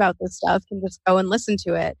me rant about this stuff can just go and listen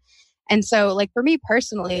to it. And so like for me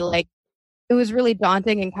personally, like it was really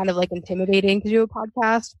daunting and kind of like intimidating to do a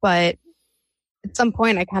podcast. But at some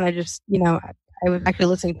point I kind of just, you know, I was actually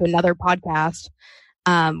listening to another podcast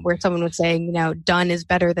where someone was saying, you know, done is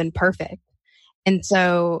better than perfect. And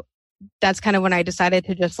so that's kind of when I decided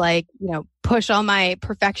to just like, you know, push all my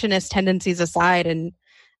perfectionist tendencies aside. And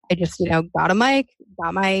I just, you know, got a mic,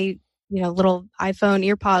 got my, you know, little iPhone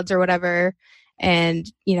earpods or whatever,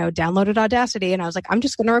 and, you know, downloaded Audacity. And I was like, I'm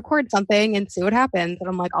just going to record something and see what happens. And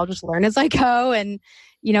I'm like, I'll just learn as I go. And,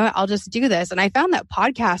 you know, I'll just do this. And I found that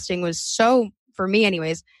podcasting was so, for me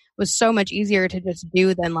anyways, was so much easier to just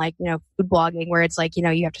do than like, you know, food blogging, where it's like, you know,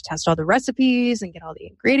 you have to test all the recipes and get all the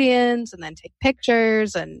ingredients and then take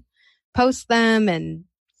pictures and post them, and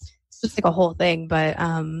it's just like a whole thing. But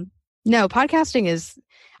no, podcasting is,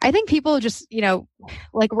 I think people just, you know,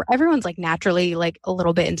 like everyone's like naturally like a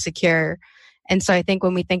little bit insecure. And so I think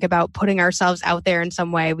when we think about putting ourselves out there in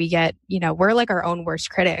some way, we get, you know, we're like our own worst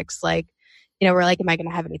critics. Like, you know, we're like, am I going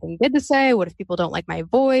to have anything good to say? What if people don't like my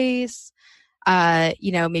voice?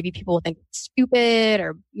 You know, maybe people will think it's stupid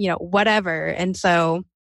or, you know, whatever. And so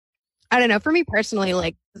I don't know, for me personally,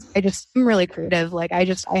 like I'm really creative. Like I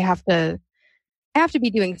have to be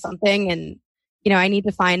doing something, and, you know, I need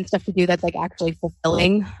to find stuff to do that's like actually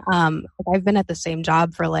fulfilling. Like I've been at the same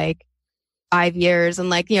job for like 5 years, and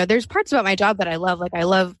like, you know, there's parts about my job that I love. Like I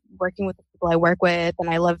love working with the people I work with, and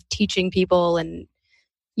I love teaching people and,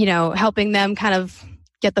 you know, helping them kind of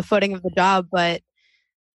get the footing of the job, but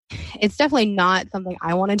it's definitely not something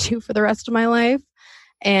I want to do for the rest of my life.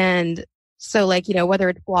 And so like, you know, whether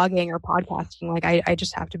it's blogging or podcasting, like I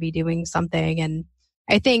just have to be doing something. And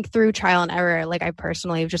I think through trial and error, like I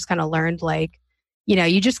personally have just kind of learned like, you know,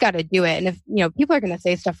 you just got to do it. And if, you know, people are going to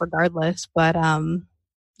say stuff regardless, but,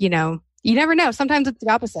 you know, you never know. Sometimes it's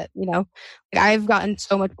the opposite, you know, like I've gotten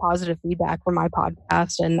so much positive feedback from my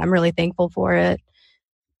podcast, and I'm really thankful for it.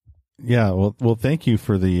 Yeah. Well, thank you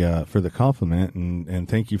for the compliment, and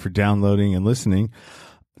thank you for downloading and listening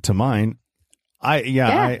to mine. I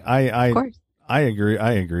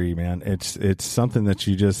agree, man. It's something that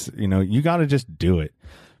you just, you know, you got to just do it,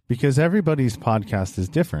 because everybody's podcast is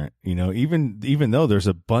different. You know, even though there's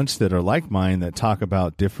a bunch that are like mine that talk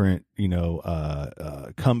about different, you know,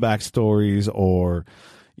 comeback stories, or,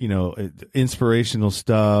 you know, inspirational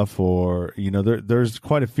stuff, or, you know, there's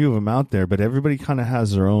quite a few of them out there, but everybody kind of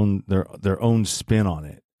has their own spin on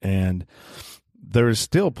it. And there's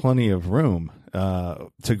still plenty of room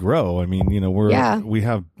to grow. I mean, you know, we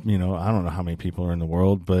have, you know, I don't know how many people are in the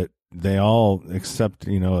world, but they all, except,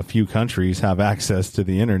 you know, a few countries, have access to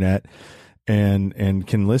the internet and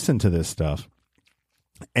can listen to this stuff.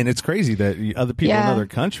 And it's crazy that other people in other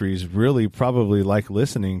countries really probably like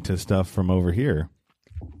listening to stuff from over here.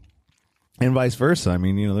 And vice versa. I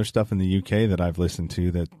mean, there's stuff in the UK that I've listened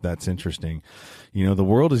to that's interesting. The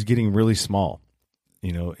world is getting really small,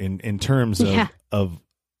 in terms of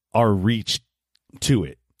our reach to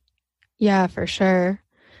it. Yeah, for sure.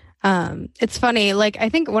 It's funny. Like, I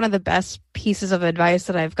think one of the best pieces of advice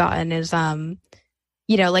that I've gotten is,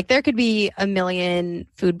 like there could be a million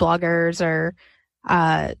food bloggers or,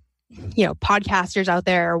 podcasters out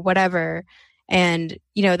there or whatever. And,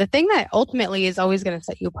 the thing that ultimately is always going to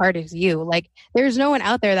set you apart is you. Like, there's no one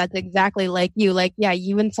out there that's exactly like you. Like, yeah,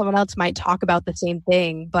 you and someone else might talk about the same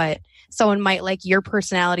thing, but someone might like your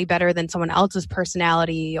personality better than someone else's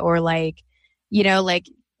personality, or like no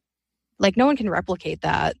one can replicate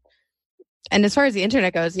that. And as far as the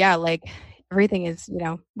internet goes, yeah, like everything is,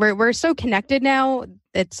 we're so connected now.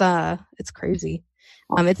 It's crazy.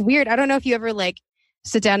 It's weird. I don't know if you ever like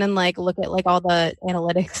sit down and like look at like all the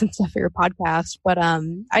analytics and stuff for your podcast, but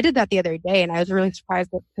I did that the other day, and I was really surprised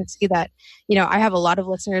to see that I have a lot of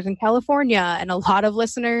listeners in California and a lot of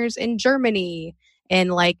listeners in Germany,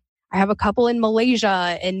 and like I have a couple in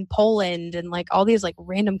Malaysia and Poland and like all these like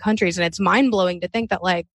random countries, and it's mind-blowing to think that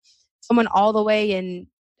like someone all the way in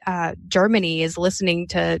Germany is listening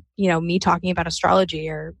to me talking about astrology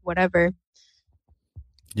or whatever.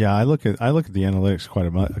 Yeah, I look at the analytics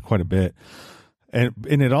quite a bit.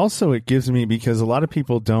 And it also, it gives me, because a lot of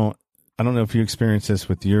people don't, I don't know if you experience this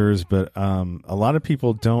with yours, but a lot of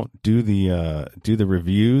people don't do the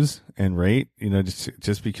reviews and rate,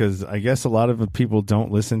 just because I guess a lot of people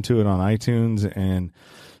don't listen to it on iTunes. And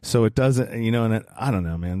so it doesn't, and I don't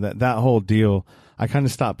know, man, that whole deal, I kind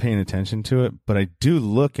of stopped paying attention to it, but I do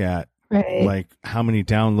look at like how many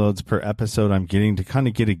downloads per episode I'm getting to kind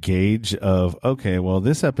of get a gauge of, okay, well,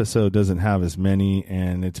 this episode doesn't have as many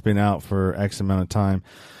and it's been out for X amount of time.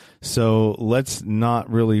 So let's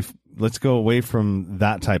go away from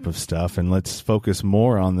that type of stuff and let's focus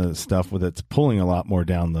more on the stuff that's pulling a lot more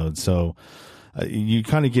downloads. So you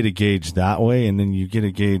kind of get a gauge that way. And then you get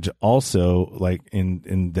a gauge also like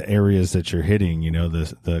in the areas that you're hitting,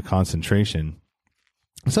 the concentration.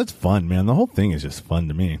 So it's fun, man. The whole thing is just fun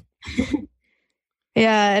to me.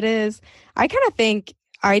 Yeah, it is. I kind of think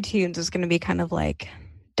iTunes is going to be kind of like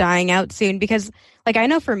dying out soon, because like I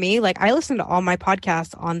know for me, like I listen to all my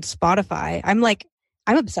podcasts on Spotify. I'm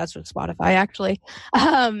obsessed with Spotify actually.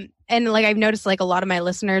 And like I've noticed like a lot of my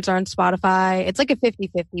listeners are on Spotify. It's like a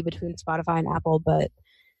 50-50 between Spotify and Apple, but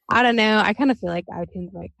I don't know. I kind of feel like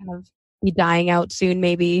iTunes might kind of be dying out soon,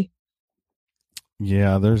 maybe.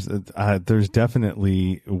 Yeah, there's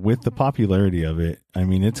definitely, with the popularity of it, I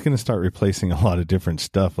mean, it's going to start replacing a lot of different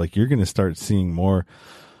stuff. Like you're going to start seeing more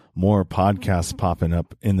podcasts popping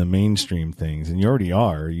up in the mainstream things, and you already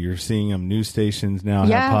are. You're seeing them. News stations now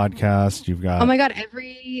have podcasts. You've got, oh my god,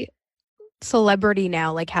 every celebrity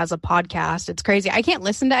now like has a podcast. It's crazy. I can't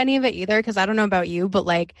listen to any of it either because I don't know about you, but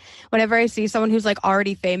like whenever I see someone who's like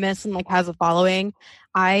already famous and like has a following,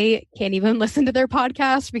 I can't even listen to their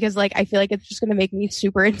podcast because like I feel like it's just going to make me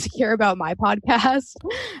super insecure about my podcast,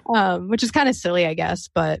 which is kind of silly, I guess.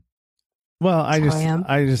 But well,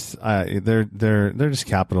 they're just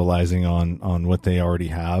capitalizing on what they already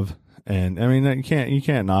have, and I mean you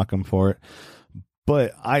can't knock them for it.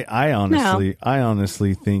 But I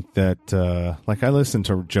honestly think that like I listen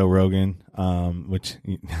to Joe Rogan, which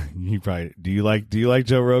you probably do. You like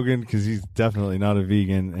Joe Rogan? Because he's definitely not a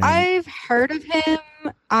vegan. And I've heard of him.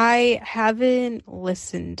 I haven't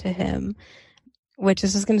listened to him, which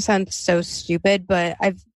is just going to sound so stupid, but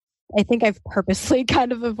I think I've purposely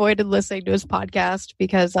kind of avoided listening to his podcast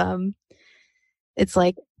because it's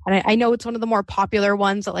like, and I know it's one of the more popular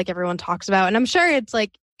ones that like everyone talks about, and I'm sure it's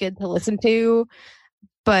like good to listen to,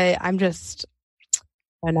 but I don't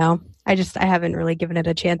know. I haven't really given it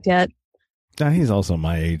a chance yet. He's also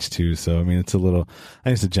my age too, so I mean it's a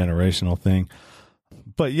generational thing.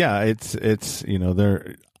 But yeah, it's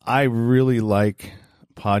I really like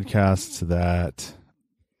podcasts that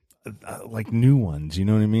like new ones, you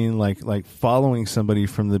know what I mean? Like following somebody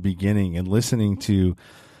from the beginning and listening to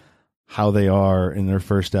how they are in their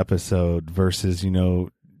first episode versus,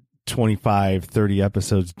 25, 30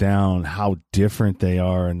 episodes down, how different they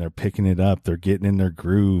are, and they're picking it up. They're getting in their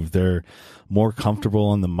groove. They're more comfortable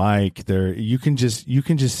on the mic. You can just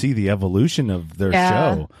see the evolution of their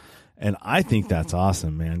show. And I think that's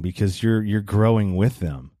awesome, man, because you're growing with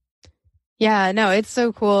them. Yeah, no, it's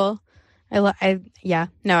so cool. I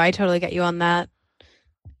totally get you on that.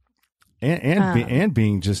 And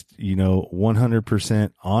being just,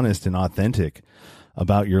 100% honest and authentic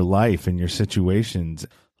about your life and your situations.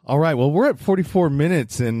 All right. Well, we're at 44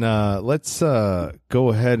 minutes, and let's go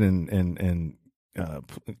ahead and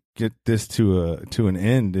get this to an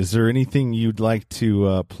end. Is there anything you'd like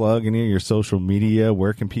to plug? Any of your social media?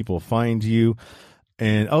 Where can people find you?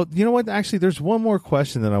 And you know what? Actually, there's one more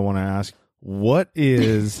question that I want to ask. What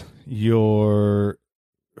is your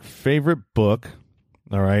favorite book?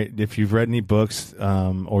 All right. If you've read any books,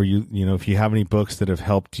 or if you have any books that have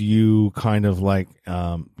helped you kind of like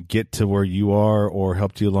get to where you are or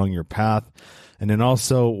helped you along your path. And then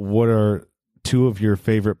also, what are two of your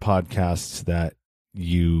favorite podcasts that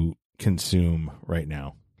you consume right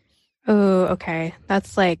now? Oh, okay.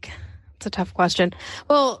 It's a tough question.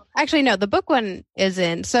 Well, actually, no, the book one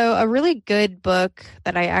isn't. So a really good book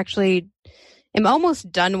that I actually am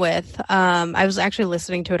almost done with. I was actually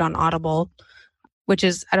listening to it on Audible, which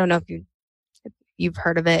is, I don't know if you've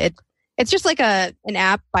heard of it. It's just like an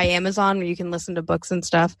app by Amazon where you can listen to books and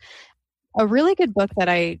stuff. A really good book that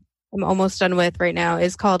I am almost done with right now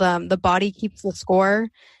is called The Body Keeps the Score,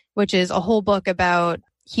 which is a whole book about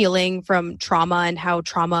healing from trauma and how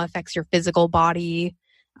trauma affects your physical body.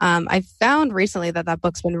 I found recently that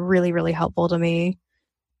book's been really, really helpful to me.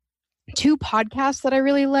 Two podcasts that I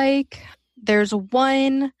really like. There's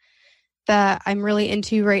one that I'm really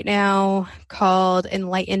into right now called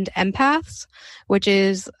Enlightened Empaths, which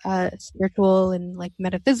is a spiritual and like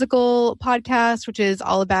metaphysical podcast, which is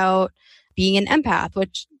all about being an empath,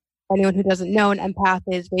 which anyone who doesn't know, an empath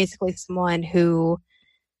is basically someone who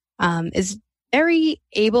is very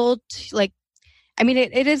able to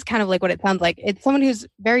it is kind of like what it sounds like. It's someone who's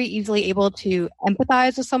very easily able to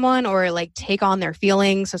empathize with someone or like take on their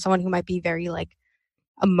feelings. So someone who might be very like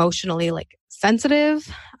emotionally like sensitive.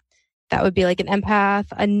 That would be like an empath.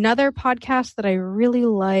 Another podcast that I really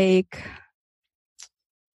like.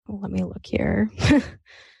 Let me look here.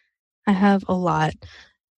 I have a lot.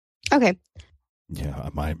 Okay. Yeah,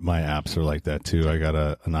 my apps are like that too. I got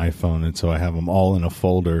an iPhone, and so I have them all in a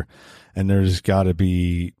folder, and there's got to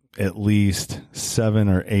be at least 7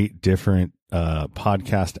 or 8 different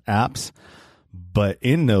podcast apps. But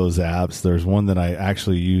in those apps, there's one that I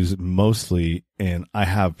actually use mostly, and I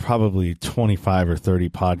have probably 25 or 30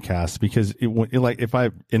 podcasts because if I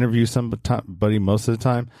interview somebody most of the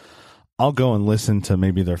time, I'll go and listen to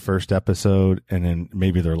maybe their first episode and then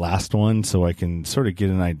maybe their last one, so I can sort of get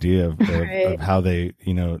an idea of how they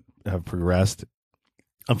have progressed.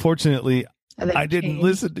 Unfortunately, I didn't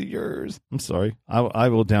listen to yours. I'm sorry. I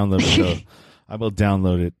will download it. I will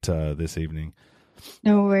download it this evening.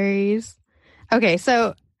 No worries. Okay,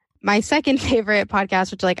 so my second favorite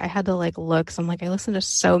podcast, which I had to look, so I listen to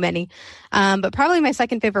so many, but probably my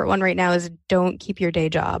second favorite one right now is Don't Keep Your Day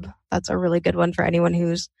Job. That's a really good one for anyone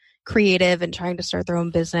who's creative and trying to start their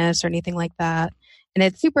own business or anything like that. And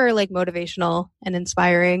it's super motivational and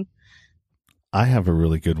inspiring. I have a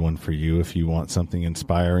really good one for you if you want something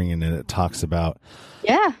inspiring, and then it talks about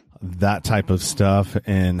that type of stuff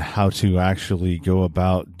and how to actually go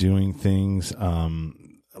about doing things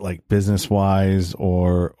like business wise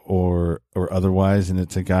or otherwise. And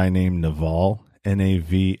it's a guy named Naval,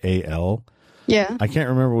 Naval. Yeah. I can't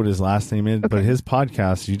remember what his last name is, but his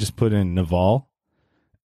podcast, you just put in Naval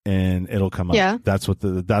and it'll come up. Yeah. That's what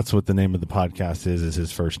the name of the podcast is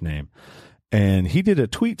his first name. And he did a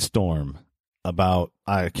tweet storm about,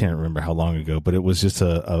 I can't remember how long ago, but it was just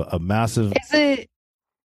a massive. Is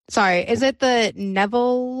it the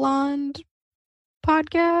Neverland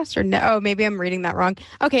podcast or no? Oh, maybe I'm reading that wrong.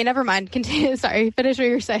 Okay, never mind. Continue. Sorry, finish what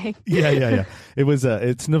you're saying. Yeah. It was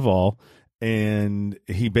it's Naval, and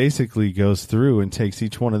he basically goes through and takes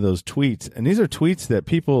each one of those tweets, and these are tweets that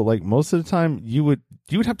people most of the time you would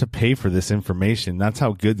have to pay for this information. That's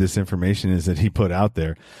how good this information is that he put out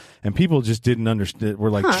there, and people just didn't understand.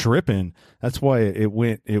 We're tripping. That's why it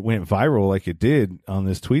went viral like it did on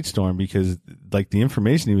this tweet storm, because the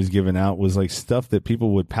information he was giving out was stuff that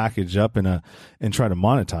people would package up and try to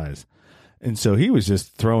monetize. And so he was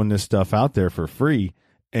just throwing this stuff out there for free.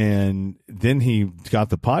 And then he got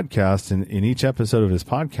the podcast, and in each episode of his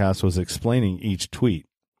podcast was explaining each tweet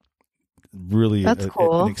really That's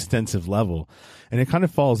cool. An extensive level. And it kind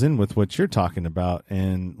of falls in with what you're talking about.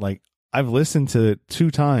 And I've listened to it 2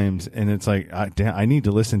 times, and it's I need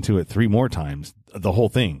to listen to it 3 more times, the whole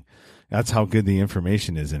thing. That's how good the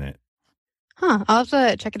information is in it. Huh. I'll have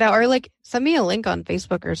to check it out, or send me a link on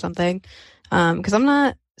Facebook or something. Because I'm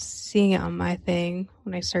not seeing it on my thing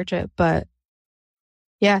when I search it, but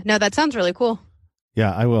yeah, no, that sounds really cool.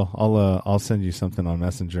 Yeah, I will. I'll send you something on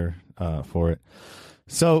Messenger for it.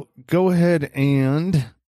 So go ahead and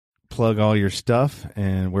plug all your stuff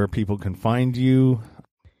and where people can find you.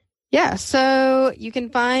 Yeah, so you can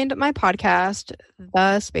find my podcast,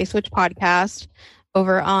 the Space Witch Podcast,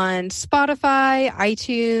 over on Spotify,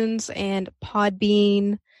 iTunes, and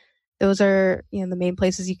Podbean. Those are, the main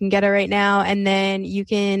places you can get it right now. And then you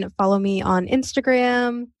can follow me on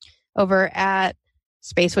Instagram over at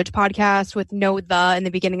Space Witch Podcast with no the in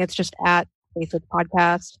the beginning. It's just at Space Witch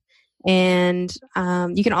Podcast. And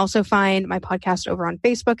you can also find my podcast over on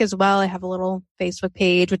Facebook as well. I have a little Facebook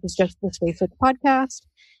page, which is just the Space Witch Podcast.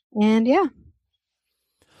 And yeah.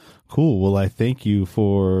 Cool. Well, I thank you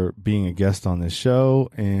for being a guest on this show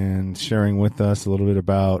and sharing with us a little bit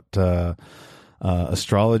about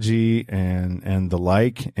astrology and the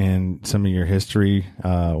like, and some of your history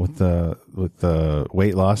with the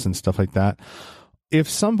weight loss and stuff like that. If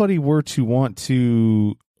somebody were to want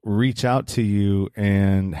to reach out to you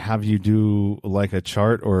and have you do like a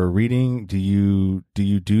chart or a reading, do you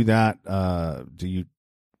do that?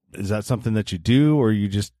 Is that something that you do, or you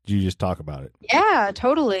just talk about it? Yeah,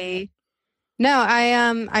 totally. No,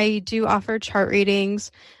 I do offer chart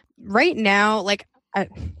readings right now.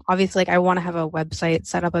 Obviously, I want to have a website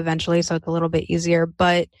set up eventually, so it's a little bit easier.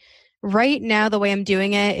 But right now, the way I'm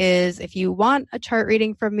doing it is, if you want a chart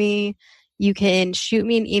reading from me, you can shoot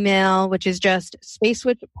me an email, which is just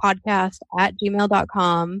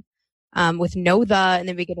spacewitchpodcast@gmail.com, with no the in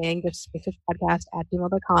the beginning, just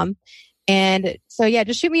spacewitchpodcast@gmail.com. And so, yeah,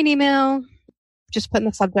 just shoot me an email, just put in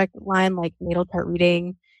the subject line like natal chart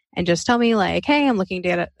reading, and just tell me like, hey, I'm looking to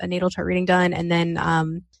get a natal chart reading done. And then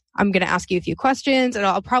I'm going to ask you a few questions, and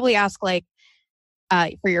I'll probably ask like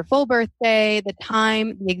for your full birthday, the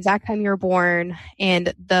time, the exact time you were born,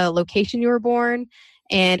 and the location you were born.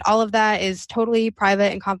 And all of that is totally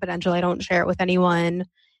private and confidential. I don't share it with anyone.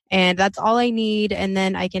 And that's all I need. And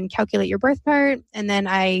then I can calculate your birth chart, and then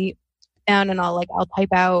I'll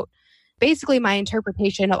type out basically my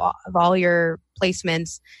interpretation of all your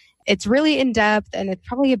placements. It's really in depth, and it's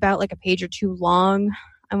probably about like a page or two long,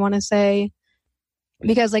 I want to say,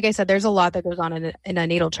 because like I said, there's a lot that goes on in a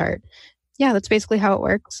natal chart. Yeah, that's basically how it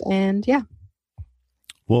works. And yeah.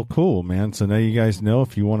 Well, cool, man. So now you guys know,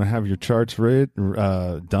 if you want to have your charts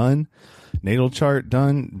done, natal chart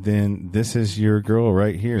done, then this is your girl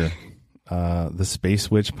right here, the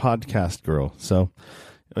Space Witch Podcast girl. So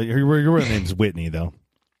your real name's Whitney, though,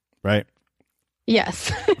 right?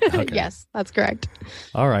 Yes. Okay. Yes, that's correct.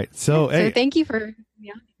 All right. So hey, thank you for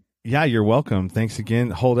Yeah, you're welcome. Thanks again.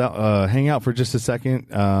 Hold out, hang out for just a second.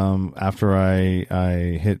 After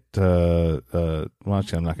I hit, well,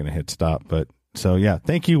 actually, I'm not going to hit stop, but so yeah,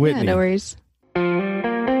 thank you, Whitney. Yeah, no worries.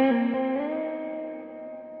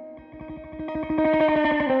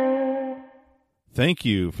 Thank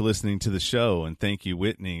you for listening to the show, and thank you,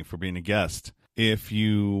 Whitney, for being a guest. If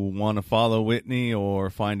you want to follow Whitney or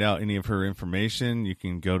find out any of her information, you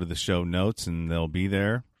can go to the show notes and they'll be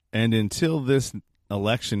there. And until this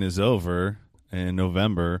election is over in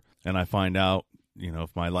November and I find out,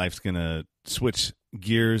 if my life's going to switch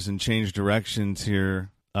gears and change directions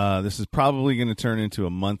here, this is probably going to turn into a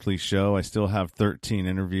monthly show. I still have 13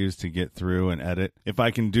 interviews to get through and edit. If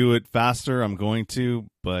I can do it faster, I'm going to,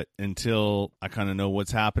 but until I kind of know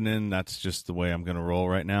what's happening, that's just the way I'm going to roll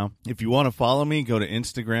right now. If you want to follow me, go to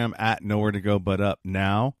Instagram at Nowhere to Go But Up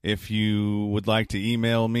Now. If you would like to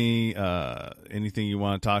email me, anything you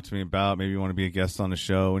want to talk to me about, maybe you want to be a guest on the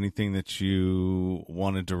show, anything that you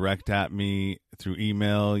want to direct at me through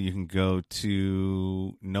email, you can go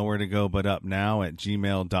to nowhere to go but up now at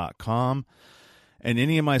gmail.com. And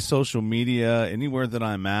any of my social media, anywhere that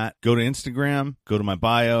I'm at, go to Instagram, go to my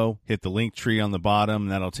bio, hit the link tree on the bottom,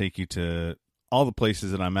 and that'll take you to all the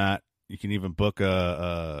places that I'm at. You can even book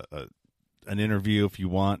an interview if you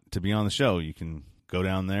want to be on the show. You can go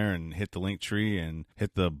down there and hit the link tree and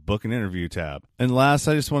hit the book an interview tab. And last,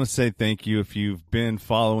 I just want to say thank you. If you've been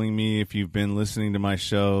following me, if you've been listening to my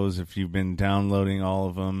shows, if you've been downloading all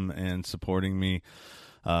of them and supporting me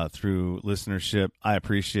through listenership, I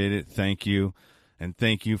appreciate it. Thank you. And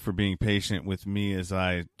thank you for being patient with me as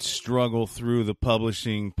I struggle through the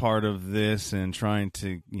publishing part of this and trying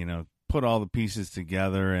to, put all the pieces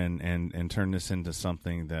together and turn this into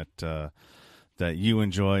something that you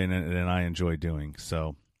enjoy and I enjoy doing.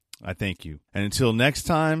 So I thank you. And until next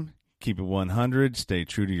time, keep it 100, stay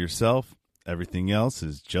true to yourself. Everything else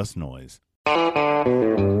is just noise.